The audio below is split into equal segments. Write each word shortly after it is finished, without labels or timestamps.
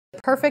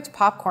perfect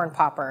popcorn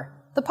popper,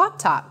 the Pop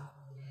Top.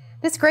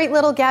 This great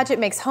little gadget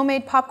makes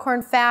homemade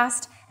popcorn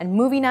fast and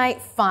movie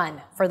night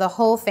fun for the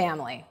whole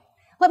family.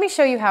 Let me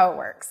show you how it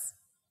works.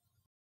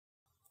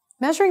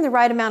 Measuring the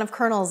right amount of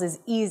kernels is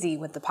easy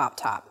with the Pop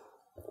Top.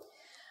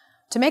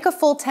 To make a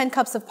full 10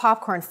 cups of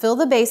popcorn, fill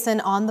the basin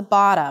on the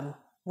bottom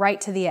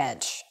right to the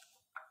edge.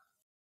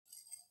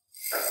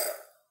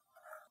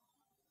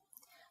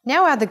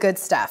 Now add the good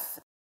stuff.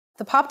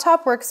 The Pop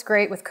Top works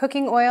great with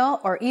cooking oil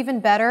or even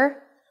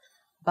better,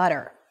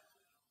 butter.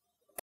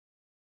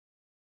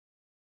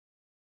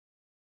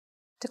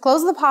 To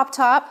close the Pop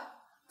Top,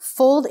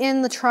 fold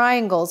in the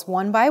triangles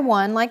one by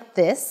one like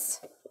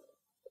this.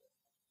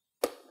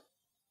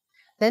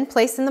 Then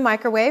place in the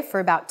microwave for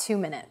about 2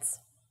 minutes.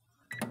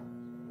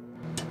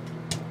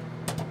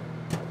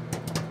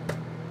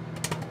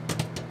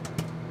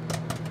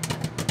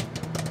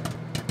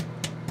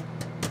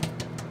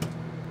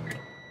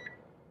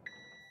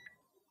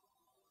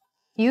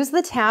 Use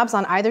the tabs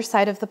on either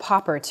side of the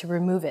popper to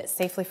remove it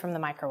safely from the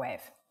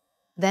microwave.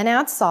 Then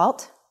add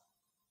salt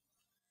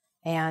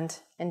and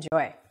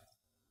enjoy.